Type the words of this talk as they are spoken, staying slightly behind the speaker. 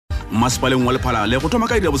Masipaleng wa Lephala le go thoma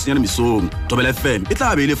ka dira bosenyane mesong. Thobela FM e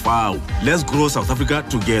tla be le fao. Let's grow South Africa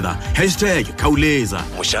together. #Kauleza.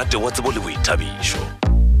 Moshate wa tsebo le boithabišo.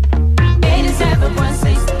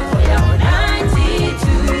 87.6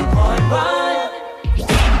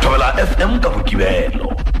 Thobela FM ka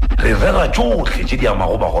bokibelo. Re rera tsohle tše di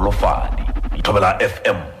amago bagolofadi. Thobela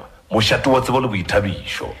FM mošate wa tsebo le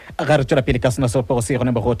boithabišo. ga re tswela pele ka sona se go se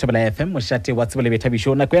gone go Thobela FM mošate wa tsebo le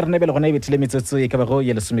boithabišo na kwere nebele gona e betile metsotso e ka bago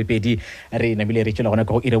ye lesomepedi re nabile re tswela gona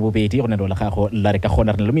go ire bobedi gona le gago la re ka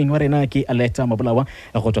gona re le mengwe rena ke Aleta Mabulawa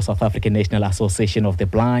go tswa South African National Association of the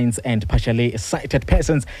Blind and Partially Sighted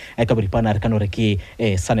Persons ka boripana re ka no re ke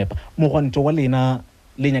Sanepa mogonto wa lena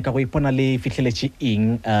le nya ka go ipona le fitlheletse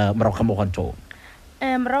eng morago ga mogonto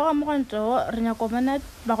mrago mogonto re nya komana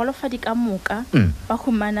bagolofadi ka moka ba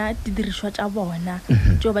khumana didirishwa tša bona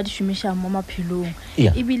tšeo ba di šomišang mo maphelong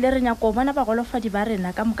ebile re nya komana bagolofadi ba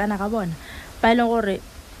rena ka mokana ga bona ba ile gore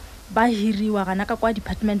ba hiriwa gana ka kwa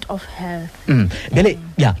Department of Health bele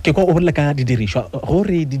ya ke go o bolela ka didirishwa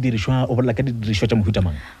gore didirishwa o bolela ka didirishwa tša mohuta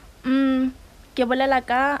mang ke bolela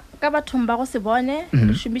ka bathong ba go se bone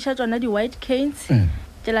re šomiša tsona di white canes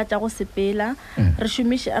tela tša go sepela re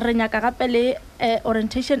šomiša re nyaka gape le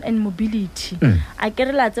orientation and mobility a ke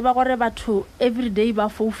re la tseba gore batho everyday ba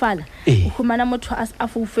foufala o khumana motho a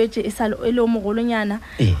foufetse e sale e le mogolonyana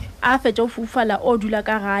a fetša o foufala o dula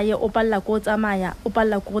ka gae o palla go tsamaya o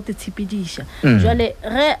palla go te tshipidisha jwale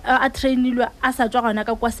ge a trainilwe a sa tswa gona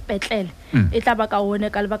ka kwa sepetlele e tla ba ka one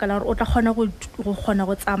ka lebaka la gore o tla kgona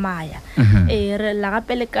go tsamaya re la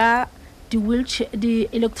gape le ka di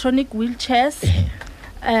electronic wheelchairs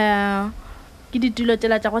ke ditulo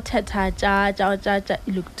tela tša go thetha tša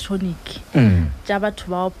electronic tša batho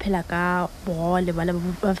ba o phela ka bogole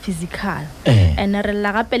ba physical and re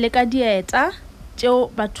la gape le ka dieta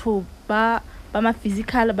tšeo batho ba ma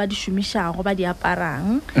physical ba di šomišago ba di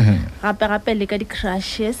aparang gape le ka di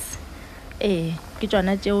crashes ke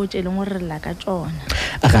tsona tšeo tše leng gore re la ka tsona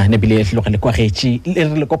aga ne bile hloga le kwa getši le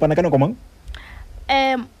re le kopana ka nako mang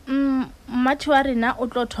matho wa rena o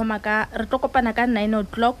tlo thoma ka re tlo kopana ka 9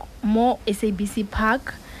 o'clock mo SABC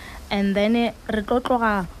Park and then re tlo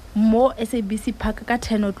tloga mo SABC Park ka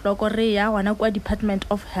 10 o'clock re ya wana kwa Department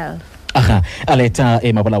of Health aha Aleta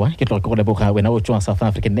Mabulawa ke tlo go leboga wena o tswa South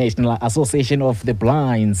African National Association of the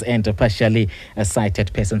Blind and Partially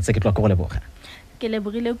Sighted Persons ke tlo go leboga ke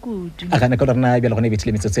lebogile kudu aga ne ka rena bjalo gone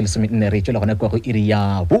betile metsotso le 14 re tswela gona kwa go iri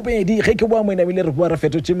ya bobedi ge ke bua moena bile re bua re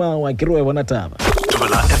fetotse mawa ke re wa bona taba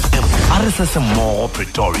Thobela FM RSS More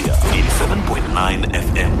Pretoria 87.9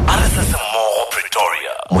 FM RSS More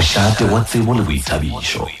Pretoria mošate wa tsebo le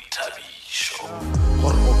boithabišo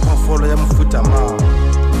gore o phofolo ya mofuta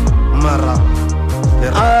mara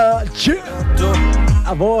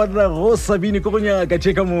a bona go sabini go nyaka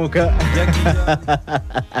tšeka moka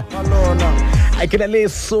a ke le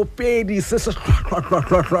seopedi se se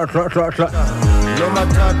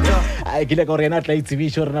a ke le ka rena tla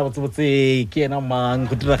itsebišo rena botsebotse ke ena mang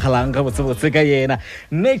go diragalang ka botsebotse ka yena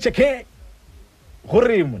Nature Cay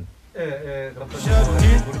gore mon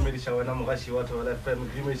go dumedisha wena mogaši wa Thobela FM go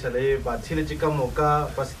dumedisha le ba tsheletse ka moka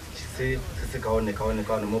ba se kaone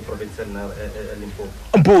mo province na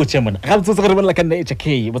Limpopo mpotse mona ga botsotse gore bolela ka Nature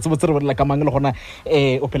Cay botsebotse re bolela ka mang le gona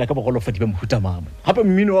o phela ka bogolofadi ba mohuta mama gape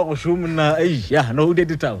mmino wa go šomona ya no o di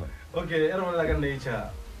ditaba okay re bolela ka Nature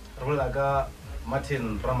re bolela ka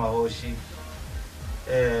Martin Ramahoshi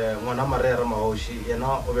ngwana Maria Ramahoshi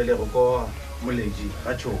yena o belego ko moleji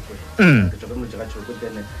ga tšhokwe ke tšhokwe moleji ga tšhokwe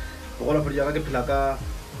tene bogolofadi ya ka ke phela ka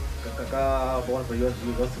bogolofadi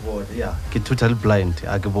wa se bone ya ke total blind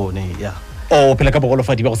a ke bone ya o phela ka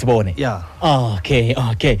bogolofadi ba go se bone ya okay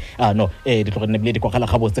no di tlogene bile di kwa gala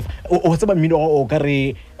ga botse o tseba mmino o ka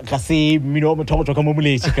re ga se mmino wa motho go tswa ka mo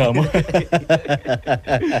moleji ka mo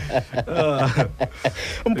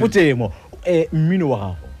mpotemo mmino wa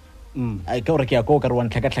gago a ka gore ke ya ko ka re wa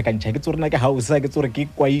ntlhaka-tlhakantšha ke tsorena ke hausa ke tsore ke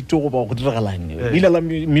kwaito go ba go diragalang leina la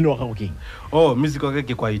mmino wa gago keng music wa ka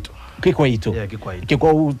ke kwaito ke kwaito ke kwa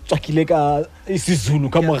o tswakile ka isizulu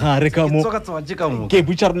ka mogare ka mo ke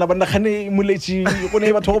butša rena banna gane moletši go ne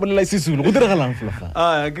batho go bolela isizulu go diragalang fologa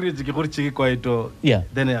ke retse ke gore tše ke kwaito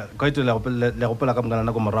then kwaito le gopela ka mokana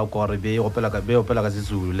nako morago ka gore be opela ka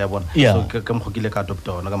sezulu le bona so ke mokgokile ka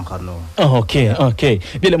adopta ona ka moganong okay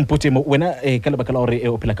bile mpotse mo wena ka lebaka la gore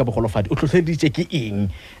o phela ka bogolofadi o tlhotlheditše ke eng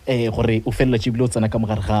gore o felela tšebile o tsena ka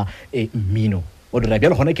mogare ga mmino o dira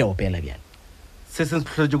bjale gona ke a opela bjale se se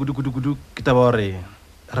tlhotlheditše kudu ke taba gore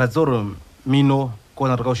ra tse gore mmino ko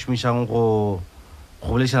na re ka o šomišang go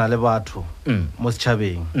boledišana le batho mo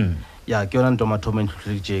setšhabeng ya ke yona ntomathomo e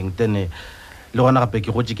ntlhotlheditšeng then le gona gape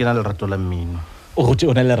ke gotše ke na le lerato la mmino o go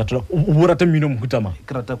tsona le ratela o rata mmino mohutama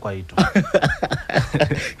ke rata kwaito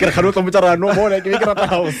ke re khano tlo motsa no mona ke rata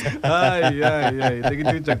house ai le ke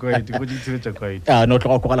tsa kwaito go tsa kwaito no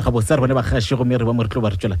tlo go gala ga botsa re bone ba gashi go mere ba mo re tlo ba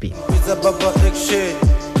re tswela pele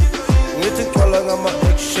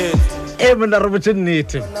mona re botse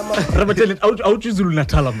nnete re botse nnete a o tsuzulu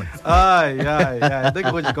Natal mona ai ke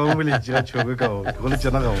go ka mo le tshira tshogo ka go le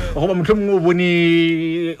tsena ga go ba motho mongwe o bone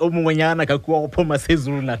o mongwenyana ka kwa go phoma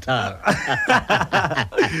seZulu Natal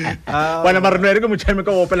bana mara no ere ke motšhame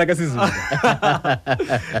ka go opela ka seZulu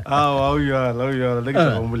le ke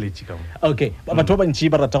go mo le tshika okay batho ba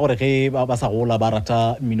ntši ba rata gore ge ba sa gola ba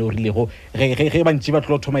rata mmino rile go ge ba ntši ba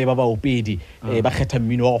tlo thoma ba opedi ba kgetha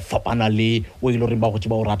mmino wa go fapana le o ile re ba go tsi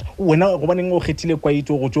ba o rata wena go baneng o kgethile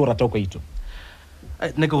kwaito go tšo rata kwaito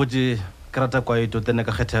ne ke go tse ke rata kwaito tene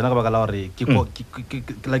ka kgetha yona ka baka la gore ke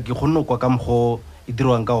kgonne kwa ka mgo e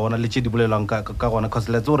dirwang ka gona le tše di bolelwang ka gona cause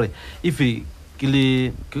let's gore if ke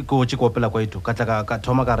le ke go tse kopela kwaito ka tla ka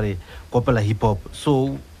thoma ka re kopela hip hop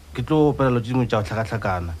so ke tlo opela lo dingwe tša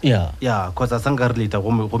tlhakatlhakana cause a sanka relate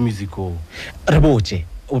go music o re botse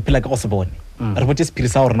o phela ka go se bone re botse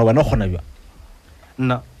sephiri sa gore no wena o kgona jwa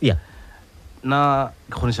na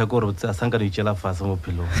khonisha go re a sanka di tšela fase mo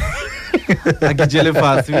phelo a ke jele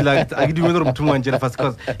fase a ke dumele gore motho mo ntšela fase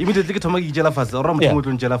cause immediately ke thoma ke jela fase o ra motho mo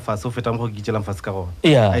tlo ntšela fase o feta mo go ke jela fase ka gona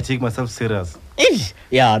I take myself serious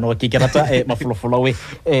no ke rata mafolofolo we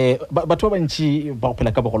batho ba bantši ba go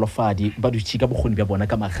phela ka bagolofadi ba dutše ka bokgoni bja bona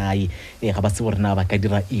ka magae ga ba se gore na ba ka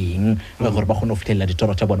dira eng gore ba kgone go fitlhelela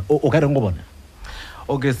ditoro tša bona o ka reng go bona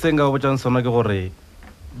okay se nka botsang sona ke gore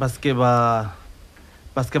ba ske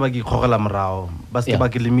ba ke khogela morao ba ske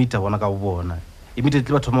ba ke limita bona ka bona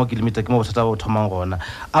immediately ba thoma ke limita ke mo bothata ba thomang gona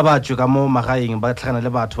a ba tswe ka mo magaeng ba tlhagana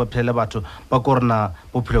le batho ba phele batho ba korna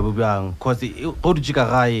bophelo bo bjang cause go dutše ka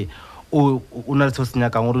gae o na le se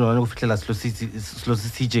senya ka gore o ne go fitlhela selo se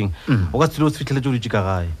sejeng o ka se fitlhele tšo dutše ka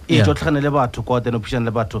gae e tlo tlhagana le batho kwa tene o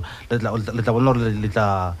phishana le batho le tla bona gore le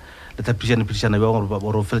tla phishana ba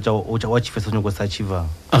gore o feletša wa tšhifesa o nyako sa achievang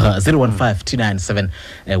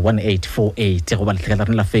 01529711848 go ba letlhekela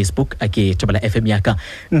rena la Facebook a ke Thobela FM yaka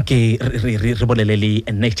nke re bolele le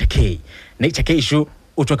Nature Cay show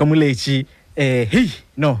o tswa ka moletši hey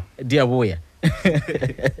no dia boya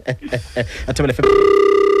a Thobela FM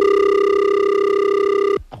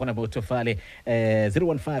a gona bo tofale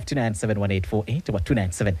 01529711848 ba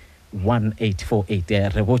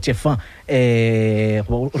 2971848 re botse fa re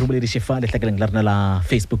boledi shefa le tlakeleng la rena la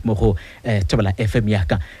Facebook mo go Thobela FM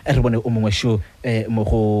yaka re bone o mongwe show mo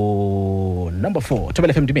go number 4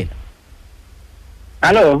 Thobela FM dumela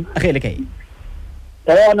Hello le kae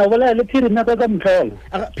no bola le phiri nna ka mtlhelo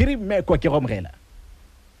phiri me kwa ke go mogela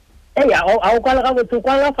a o kwala ga botse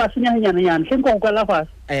kwala fa senyanyana hle nko kwala fa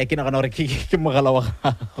ke nagana gore ke mogala wa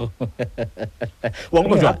gago wa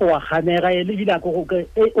ngo jwa wa khamera e le dila go ke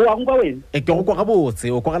wa ngo wena ke go kwa gabotse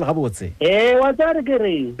o kwa ga botse wa tsare ke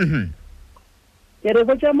re ke re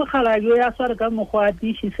botsa mogala yo ya sware ka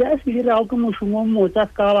mogwati se a se dira go ke mošomo motsa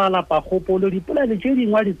ska ba la pa gopolo dipula le tše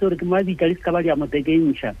dingwe di tsore ke mabika le ska ba dia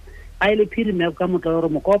motekensha a ile phiri me ka motlo re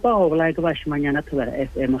mokopa go bola ke ba shimanyana Thobela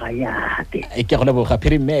FM ga yate ke go leboga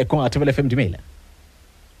phiri me ko Thobela FM dumela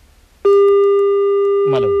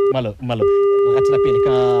malo ga tsela pele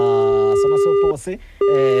ka sona so pose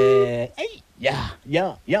ya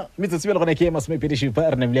metsotso le gona ke masome pedi šipa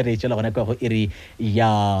re namile re tšela gona kwa go iri ya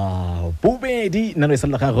bobedi nano e sa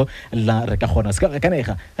gago la re ka gona se ka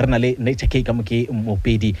kanega re na le Nature Cay ka moke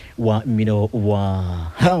mopedi wa mmino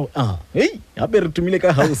wa gape re tumile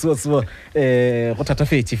ka house go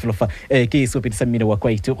thatafetse felofa ke seopedi sa mmino wa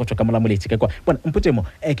kwaito go tswa ka molamoletši ka kwa bona mpotse mo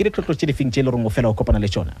ke ditlhotlho tše difeng tše le reng o fela o kopana le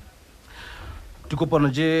tšona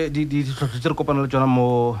dikopano tše ditlhotlho tše re kopana le tšona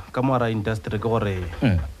mo ka moara industry ke gore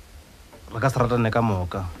re ka se ratane ka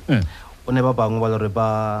moka o ne ba bangwe ba le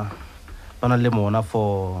ba na le mona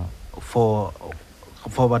for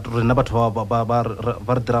rena batho ba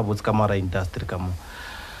re dira botse ka moara industry ka mo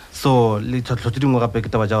so le tlhotlho tše dingwe gape ke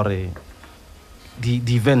taba tša gore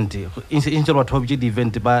di-event intse batho ba bitše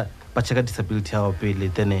di-event ba checka disability ya go pele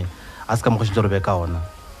then a se ka mokgošitse re be ka ona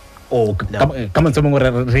ka mantse mongwe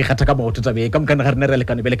re gata ka maoto tsabe ka mokana ga rena re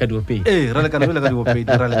lekane bele ka diopedi re lekane bele ka diopedi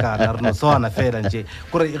re lekana re no soana fela nje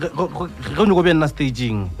gore ge o nyako be nna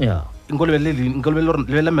staging nko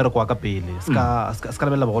lebele mmereko wa ka pele ska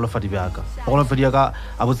lebelela bagolofadi bjaka bagolofadi yaka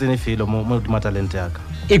a botsene felo mo dima talente yaka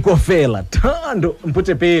e ko fela thando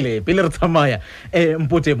mpotse pele re tsamaya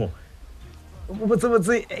mpotse mo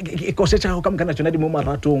botsebotse e košetša go ka mokana tšona di mo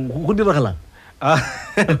maratong go diragalang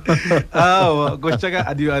go chaka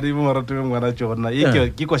adi mo maratong ngwana tsona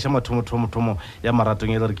ke kwa shama thomo ya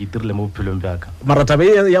maratong e le re ke itirile mo bophelong bjaka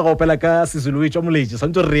maratabe ya go opela ka Sezulu tswa moleji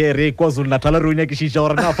santse re KwaZulu Natal re nya ke shisha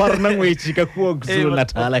gore na fa re nna ngwetsi ka KwaZulu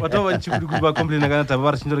Natal batho ba ntse go ba complain ka taba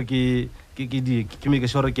ba re sentse ke make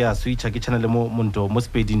sure ke a switcha ke channel mo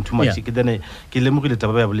seopedi too much ke then ke lemogile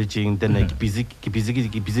taba ba ya boletseng then ke busy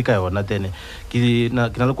ka yona then ke na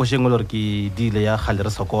le question gore ke dile ya gale re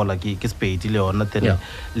sokola ke seopedi le yona then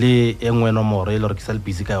le engwe no more le gore ke sa le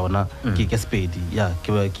busy ka yona ke seopedi ya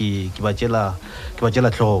ke ba tshela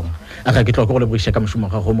tlhogo aka ke tlhoka go le boisha ka moshumo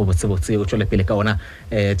ga go mo botsebotse o tswele pele ka ona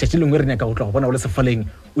tšatši lengwe re nya ka go tloga bona o le sefaleng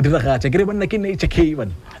o dira ga ke re bana ke Nature Cay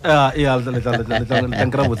bana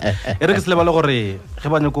tankra botse e re ke se lebale gore ge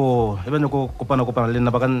ba nyako kopana le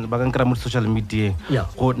nna ba ka nkra mo social media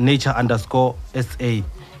go nature_sa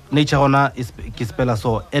nature gona ke spela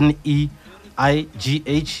so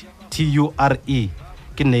NEIGHTURE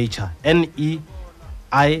ke nature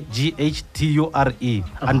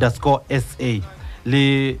NEIGHTURE_SA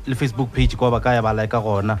le Facebook page kwa ba ka ya ba like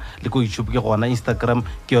gona le ko YouTube ke gona Instagram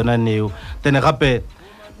ke yona neo then gape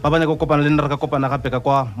ba banya go kopana le nna re ka kopana gape ka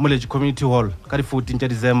kwa Moleji Community Hall ka di 14 tša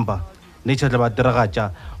December nature tla ba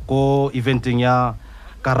diragatša ko eventing ya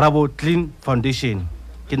Karabo Clean Foundation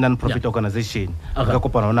ke non-profit organization ka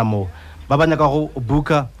kopana ona mo ba banya ka go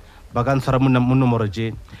booka ba ka ntshwara mo nomoro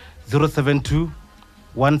tše 072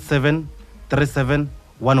 17 37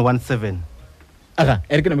 117 aga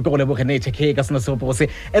ere ke no me go leboga Nature Cay ka sena seopego se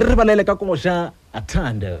re balele ka kongosha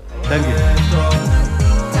athanda thank you